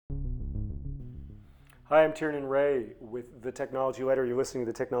Hi, I'm Tiernan Ray with The Technology Letter. You're listening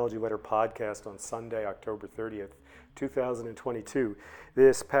to the Technology Letter podcast on Sunday, October 30th, 2022.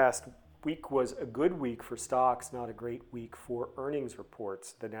 This past week was a good week for stocks, not a great week for earnings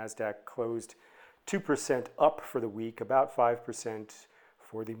reports. The NASDAQ closed 2% up for the week, about 5%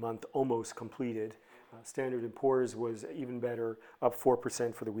 for the month almost completed. Standard & Poor's was even better, up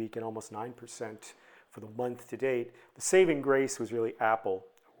 4% for the week and almost 9% for the month to date. The saving grace was really Apple,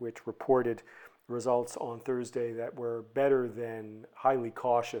 which reported results on Thursday that were better than highly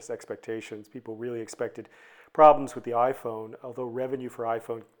cautious expectations. People really expected problems with the iPhone, although revenue for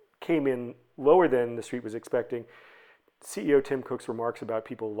iPhone came in lower than the street was expecting. CEO Tim Cook's remarks about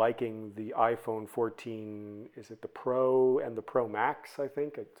people liking the iPhone 14, is it the Pro and the Pro Max, I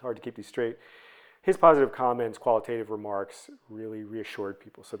think? It's hard to keep these straight. His positive comments, qualitative remarks really reassured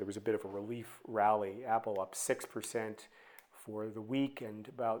people. So there was a bit of a relief rally. Apple up 6% for the week and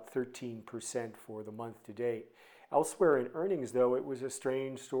about 13% for the month to date. Elsewhere in earnings, though, it was a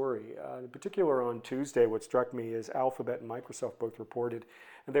strange story. In particular on Tuesday, what struck me is Alphabet and Microsoft both reported,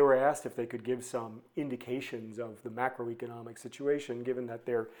 and they were asked if they could give some indications of the macroeconomic situation, given that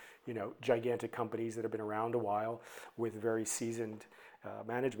they're, gigantic companies that have been around a while with very seasoned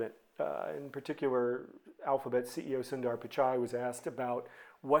management. In particular, Alphabet CEO Sundar Pichai was asked about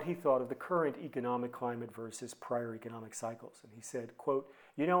what he thought of the current economic climate versus prior economic cycles. And he said, quote,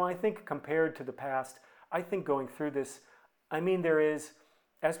 I think compared to the past, I think going through this, there is,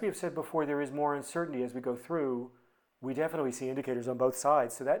 as we have said before, there is more uncertainty as we go through. We definitely see indicators on both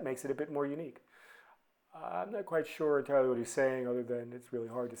sides, so that makes it a bit more unique. I'm not quite sure entirely what he's saying, other than it's really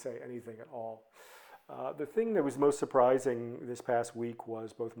hard to say anything at all. The thing that was most surprising this past week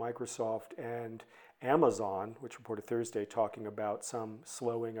was both Microsoft and Amazon, which reported Thursday, talking about some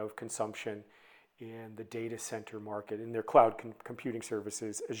slowing of consumption in the data center market, in their cloud computing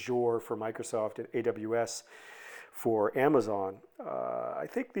services, Azure for Microsoft and AWS for Amazon. I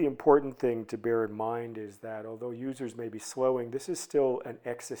think the important thing to bear in mind is that although users may be slowing, this is still an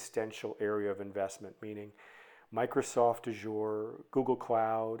existential area of investment, meaning Microsoft Azure, Google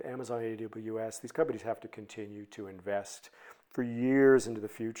Cloud, Amazon AWS, these companies have to continue to invest for years into the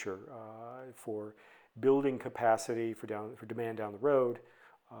future for building capacity for demand down the road.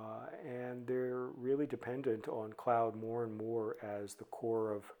 And they're really dependent on cloud more and more as the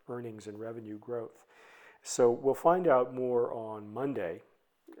core of earnings and revenue growth. So we'll find out more on Monday,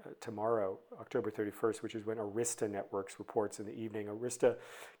 tomorrow, October 31st, which is when Arista Networks reports in the evening. Arista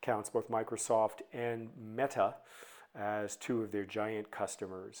counts both Microsoft and Meta as two of their giant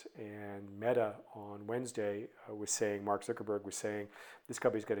customers. And Meta on Wednesday Mark Zuckerberg was saying, this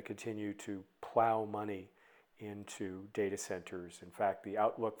company's going to continue to plow money into data centers. In fact, the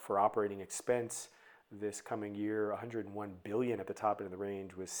outlook for operating expense this coming year, $101 billion at the top end of the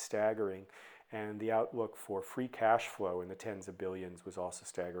range, was staggering. And the outlook for free cash flow in the tens of billions was also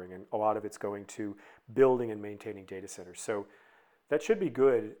staggering. And a lot of it's going to building and maintaining data centers. So that should be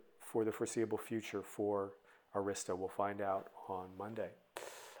good for the foreseeable future for Arista. We'll find out on Monday.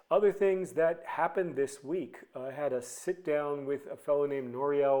 Other things that happened this week. I had a sit down with a fellow named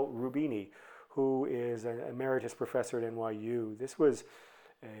Nouriel Roubini, who is an emeritus professor at NYU. This was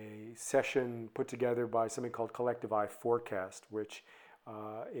a session put together by something called Collective Eye Forecast, which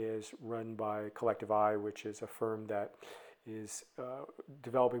is run by Collective Eye, which is a firm that is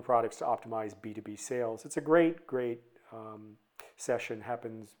developing products to optimize B2B sales. It's a great session,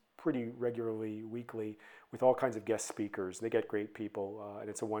 happens pretty regularly, weekly, with all kinds of guest speakers. They get great people, and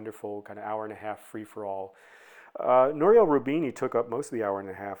it's a wonderful kind of hour and a half free-for-all. Nouriel Roubini took up most of the hour and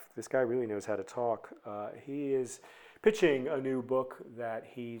a half. This guy really knows how to talk. He is pitching a new book that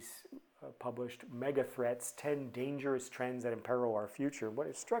he's published, Mega Threats, 10 Dangerous Trends That Imperil Our Future. What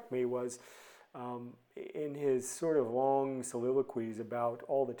it struck me was in his sort of long soliloquies about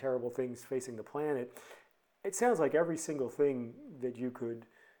all the terrible things facing the planet, it sounds like every single thing that you could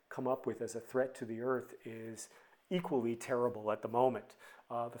come up with as a threat to the Earth is equally terrible at the moment.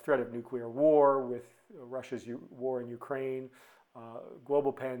 The threat of nuclear war with Russia's war in Ukraine,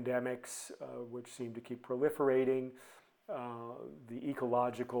 global pandemics, which seem to keep proliferating, the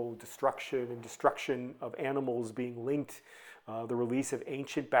ecological destruction of animals being linked, the release of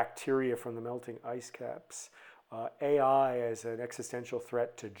ancient bacteria from the melting ice caps, AI as an existential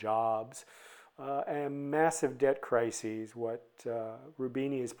threat to jobs, and massive debt crises. What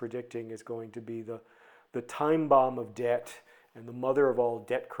Roubini is predicting is going to be the time bomb of debt and the mother of all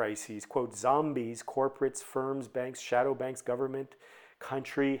debt crises. Quote, zombies, corporates, firms, banks, shadow banks, government,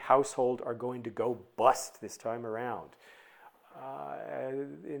 country, household are going to go bust this time around.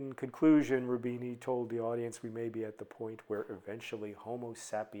 In conclusion, Rubini told the audience we may be at the point where eventually Homo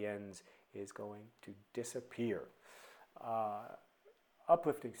sapiens is going to disappear.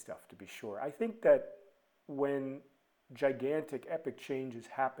 Uplifting stuff, to be sure. I think that when gigantic, epic changes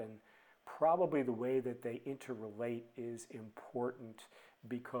happen, probably the way that they interrelate is important,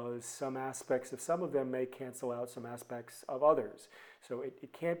 because some aspects of some of them may cancel out some aspects of others. So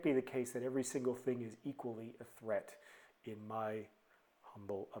it can't be the case that every single thing is equally a threat, in my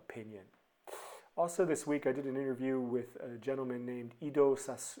humble opinion. Also this week I did an interview with a gentleman named Ido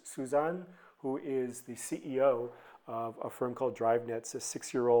Suzan, who is the CEO of a firm called DriveNets, a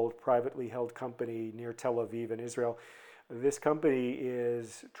 6-year-old privately held company near Tel Aviv in Israel. This company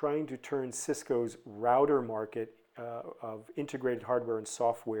is trying to turn Cisco's router market of integrated hardware and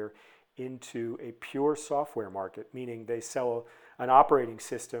software into a pure software market, meaning they sell an operating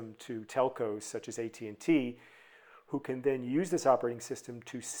system to telcos such as AT&T, who can then use this operating system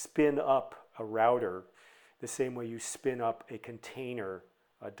to spin up a router the same way you spin up a container,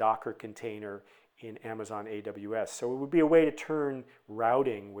 a Docker container in Amazon AWS. So it would be a way to turn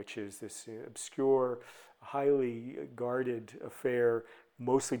routing, which is this obscure, highly guarded affair,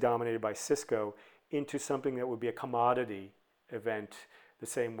 mostly dominated by Cisco, into something that would be a commodity event, the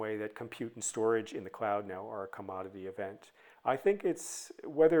same way that compute and storage in the cloud now are a commodity event. I think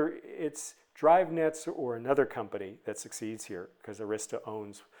whether it's DriveNets or another company that succeeds here, because Arista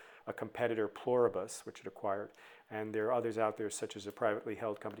owns a competitor, Pluribus, which it acquired, and there are others out there such as a privately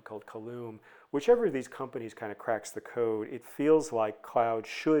held company called Kaloom. Whichever of these companies kind of cracks the code, it feels like cloud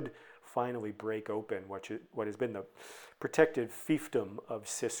should finally break open what has been the protected fiefdom of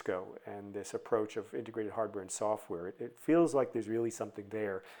Cisco and this approach of integrated hardware and software. It feels like there's really something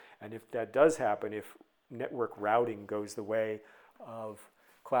there. And if that does happen, if network routing goes the way of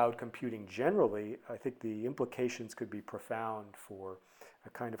cloud computing generally, I think the implications could be profound for a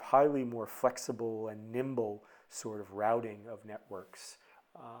kind of highly more flexible and nimble sort of routing of networks.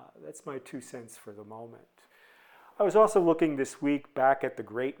 That's my 2 cents for the moment. I was also looking this week back at the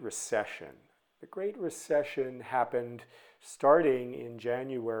Great Recession. The Great Recession happened starting in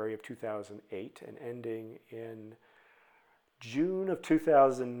January of 2008 and ending in June of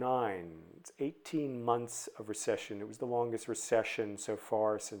 2009. It's 18 months of recession. It was the longest recession so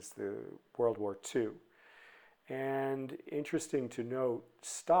far since the World War II. And interesting to note,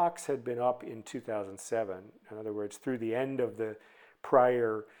 stocks had been up in 2007. In other words, through the end of the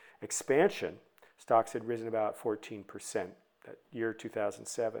prior expansion, stocks had risen about 14% that year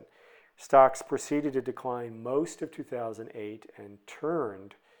 2007. Stocks proceeded to decline most of 2008 and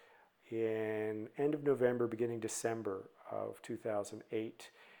turned in end of November, beginning December of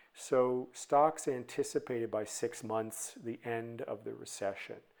 2008. So stocks anticipated by 6 months the end of the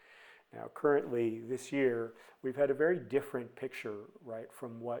recession. Now, currently this year, we've had a very different picture, right,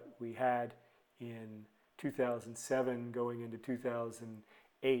 from what we had in 2007 going into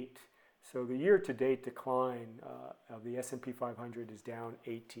 2008. So the year-to-date decline of the S&P 500 is down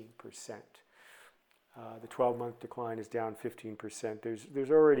 18%. The 12-month decline is down 15%.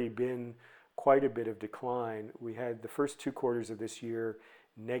 There's already been quite a bit of decline. We had the first 2 quarters of this year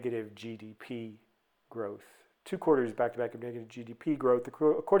negative GDP growth. 2 quarters back-to-back of negative GDP growth,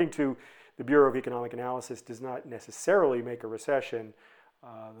 according to the Bureau of Economic Analysis, does not necessarily make a recession.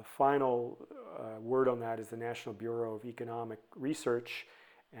 The final word on that is the National Bureau of Economic Research,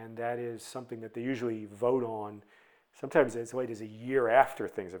 and that is something that they usually vote on sometimes as late as a year after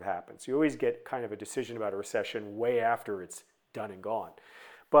things have happened. So you always get kind of a decision about a recession way after it's done and gone.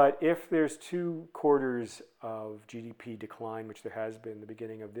 But if there's 2 quarters of GDP decline, which there has been the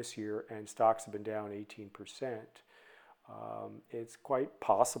beginning of this year, and stocks have been down 18%, it's quite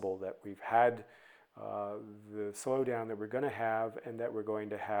possible that we've had the slowdown that we're going to have and that we're going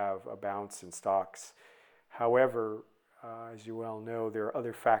to have a bounce in stocks. However, as you well know, there are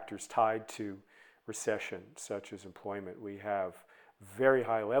other factors tied to recession, such as employment. We have very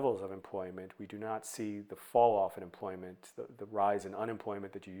high levels of employment. We do not see the fall off in employment, the rise in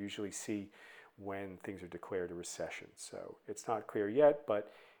unemployment that you usually see when things are declared a recession. So it's not clear yet,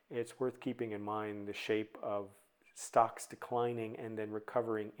 but it's worth keeping in mind the shape of stocks declining and then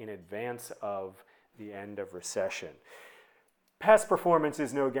recovering in advance of the end of recession. Past performance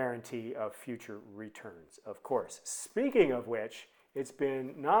is no guarantee of future returns, of course. Speaking of which, it's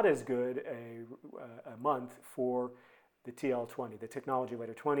been not as good a month for the TL20, the Technology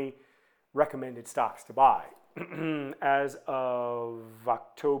Leader 20 recommended stocks to buy. As of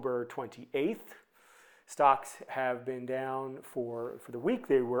October 28th, stocks have been down for the week.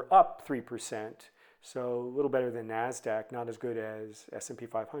 They were up 3%, so a little better than NASDAQ, not as good as S&P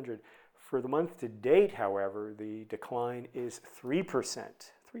 500. For the month to date, however, the decline is 3%.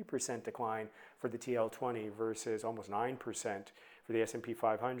 3% decline for the TL20 versus almost 9% for the S&P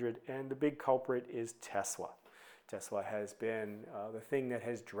 500. And the big culprit is Tesla. Tesla has been the thing that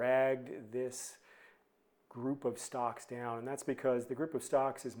has dragged this group of stocks down. And that's because the group of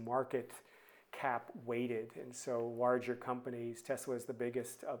stocks is market cap weighted. And so larger companies, Tesla is the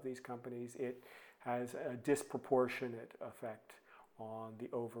biggest of these companies, it has a disproportionate effect on the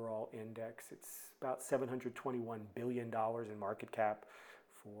overall index. It's about $721 billion in market cap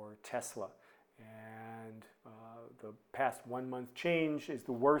for Tesla. And the past 1 month change is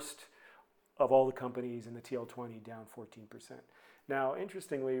the worst of all the companies in the TL20, down 14%. Now,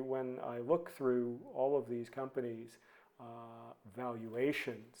 interestingly, when I look through all of these companies'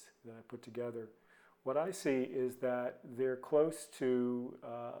 valuations that I put together, what I see is that they're close to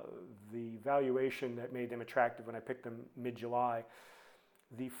the valuation that made them attractive when I picked them mid-July.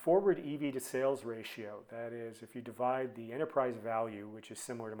 The forward EV to sales ratio, that is, if you divide the enterprise value, which is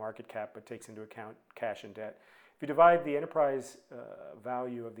similar to market cap but takes into account cash and debt, if you divide the enterprise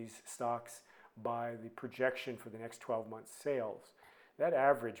value of these stocks by the projection for the next 12 months sales, that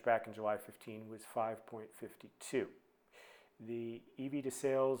average back in July 15 was 5.52. The EV to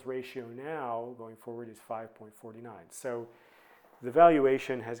sales ratio now going forward is 5.49. So the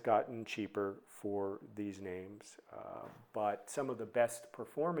valuation has gotten cheaper for these names, but some of the best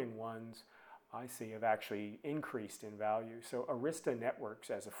performing ones I see have actually increased in value. So Arista Networks,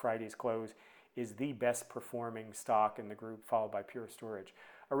 as of Friday's close, is the best performing stock in the group, followed by Pure Storage.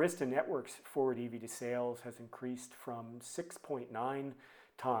 Arista Networks forward EV to sales has increased from 6.9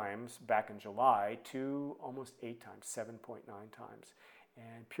 times back in July to almost 8 times, 7.9 times.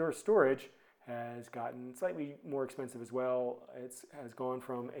 And Pure Storage has gotten slightly more expensive as well. It has gone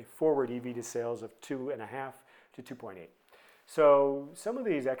from a forward EV to sales of 2.5 to 2.8. So some of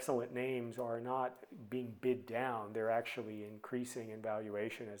these excellent names are not being bid down. They're actually increasing in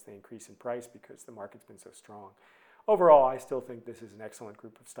valuation as they increase in price because the market's been so strong. Overall, I still think this is an excellent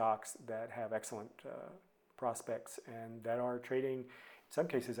group of stocks that have excellent prospects and that are trading, in some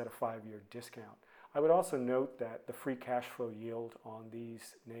cases, at a 5-year discount. I would also note that the free cash flow yield on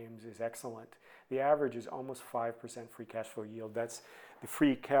these names is excellent. The average is almost 5% free cash flow yield. That's the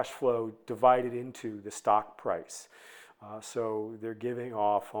free cash flow divided into the stock price. So they're giving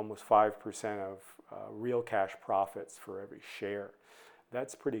off almost 5% of real cash profits for every share.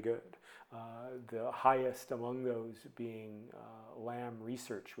 That's pretty good. The highest among those being Lam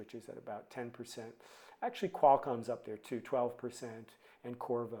Research, which is at about 10%. Actually, Qualcomm's up there too, 12%, and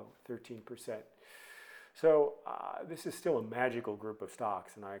Qorvo, 13%. So this is still a magical group of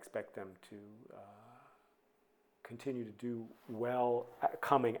stocks, and I expect them to continue to do well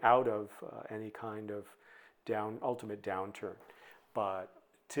coming out of any kind of ultimate downturn. But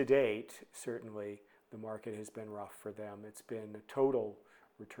to date, certainly, the market has been rough for them. It's been a total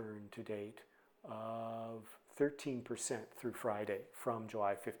return to date of 13% through Friday from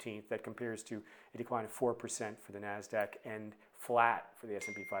July 15th. That compares to a decline of 4% for the NASDAQ and flat for the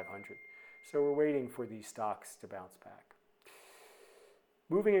S&P 500. So we're waiting for these stocks to bounce back.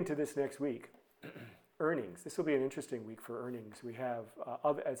 Moving into this next week, earnings. This will be an interesting week for earnings. We have,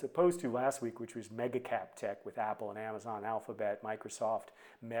 as opposed to last week, which was mega cap tech with Apple and Amazon, Alphabet, Microsoft,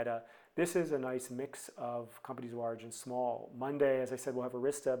 Meta. This is a nice mix of companies large and small. Monday, as I said, we'll have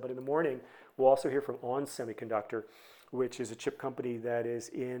Arista, but in the morning, we'll also hear from ON Semiconductor, which is a chip company that is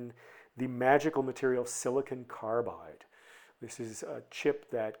in the magical material silicon carbide. This is a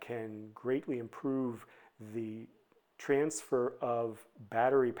chip that can greatly improve the transfer of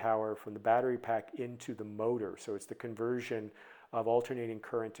battery power from the battery pack into the motor. So it's the conversion of alternating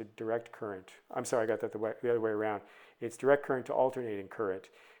current to direct current. I'm sorry, I got that the other way around. It's direct current to alternating current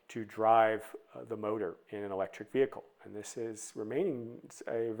to drive the motor in an electric vehicle. And this is remaining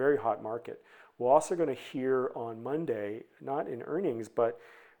a very hot market. We're also going to hear on Monday, not in earnings, but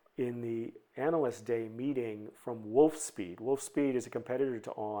in the Analyst Day meeting from Wolfspeed. Wolfspeed is a competitor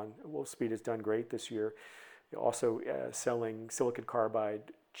to ON. Wolfspeed has done great this year. They're also selling silicon carbide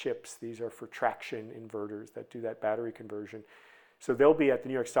chips. These are for traction inverters that do that battery conversion. So they'll be at the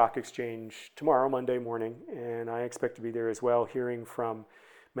New York Stock Exchange tomorrow, Monday morning, and I expect to be there as well, hearing from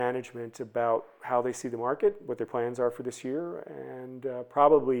management about how they see the market, what their plans are for this year, and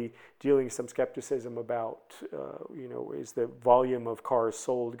probably dealing some skepticism about, is the volume of cars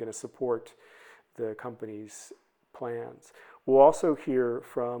sold going to support the company's plans. We'll also hear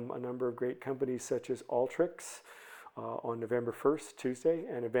from a number of great companies such as Alteryx on November 1st, Tuesday,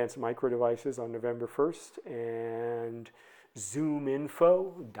 and Advanced Micro Devices on November 1st, and Zoom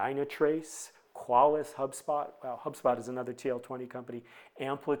Info, Dynatrace, Qualys, HubSpot. Wow, HubSpot is another TL20 company.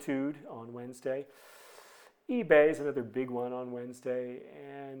 Amplitude on Wednesday. eBay is another big one on Wednesday.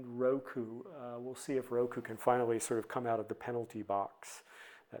 And Roku. We'll see if Roku can finally sort of come out of the penalty box.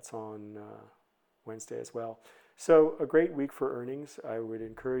 That's on Wednesday as well. So a great week for earnings. I would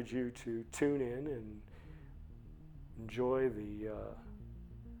encourage you to tune in and enjoy the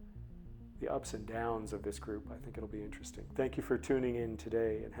ups and downs of this group. I think it'll be interesting. Thank you for tuning in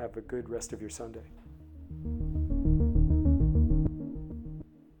today, and have a good rest of your Sunday.